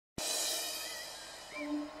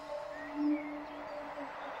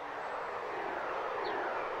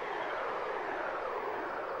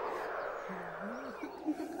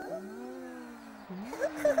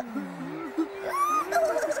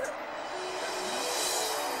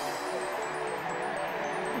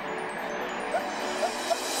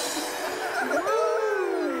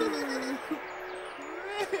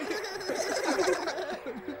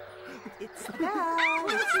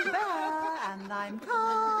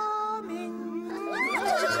coming.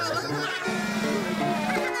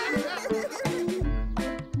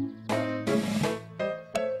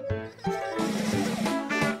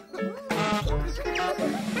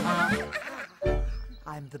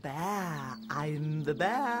 I'm the bear, I'm the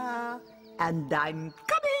bear, and I'm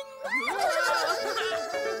coming!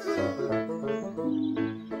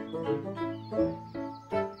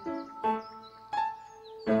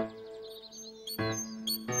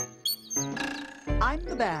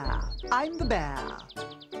 I'm the bear,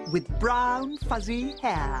 with brown fuzzy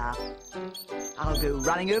hair. I'll go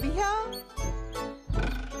running over here,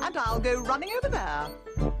 and I'll go running over there.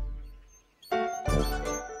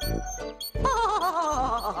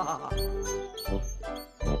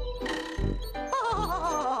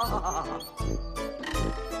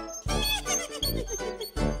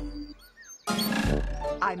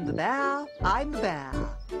 I'm the bear,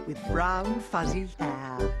 with brown fuzzy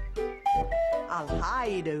hair. I'll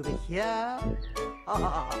hide over here, and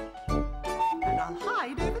I'll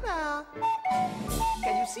hide over there.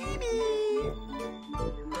 Can you see me?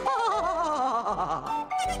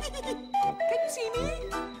 Can you see me?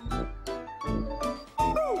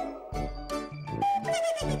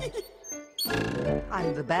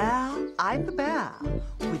 I'm the bear,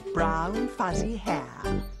 with brown fuzzy hair.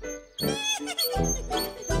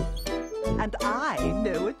 And I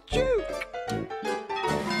know a joke.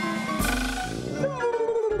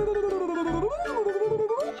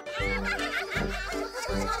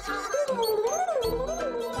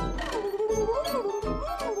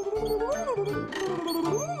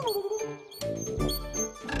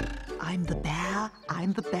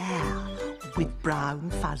 I'm the bear, with brown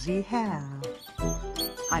fuzzy hair.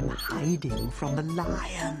 I'm hiding from the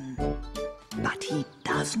lion, but he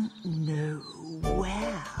doesn't know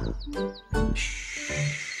where.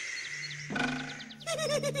 Shh.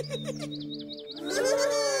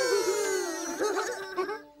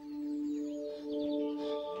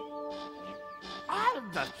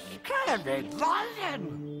 I'm the scary lion.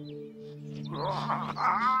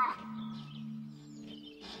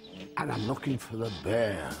 And I'm looking for the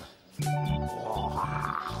bear.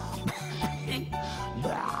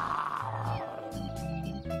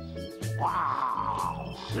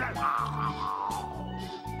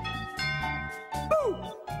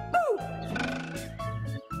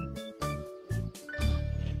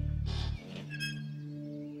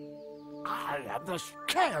 I am the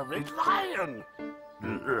scary lion.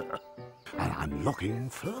 And I'm looking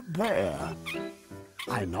for the bear.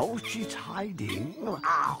 I know she's hiding,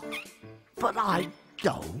 but I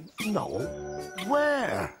don't know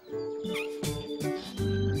where.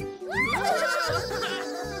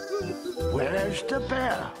 Where's the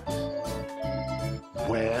bear?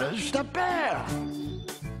 Where's the bear?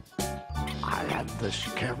 I am the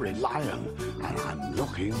scary lion, and I'm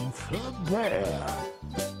looking for the bear.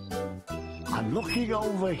 I'm looking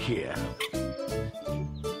over here,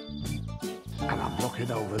 and I'm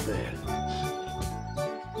looking over there.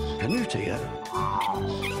 Can you see it?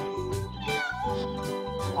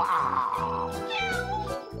 Wow!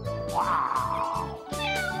 Wow!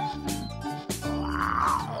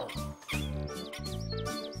 Wow!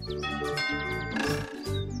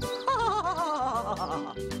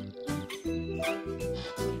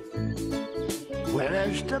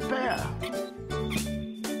 Where's the bear?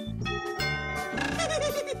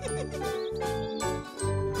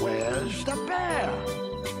 Where's the bear?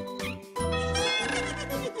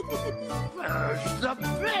 Where's the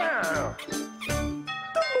bear?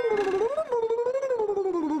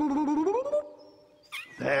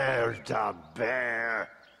 There's the bear.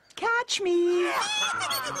 Catch me!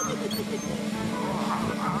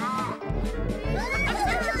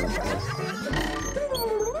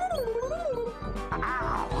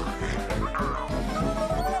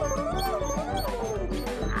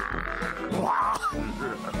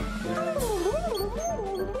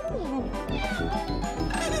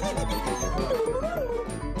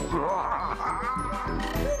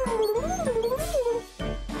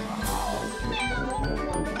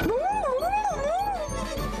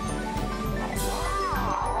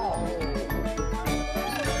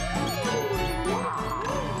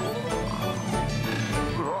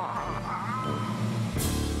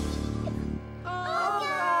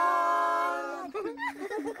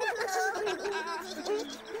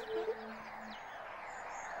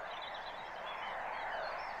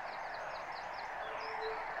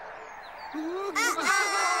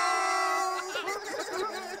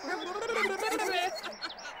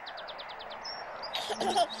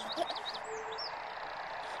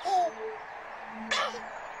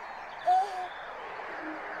 Oh.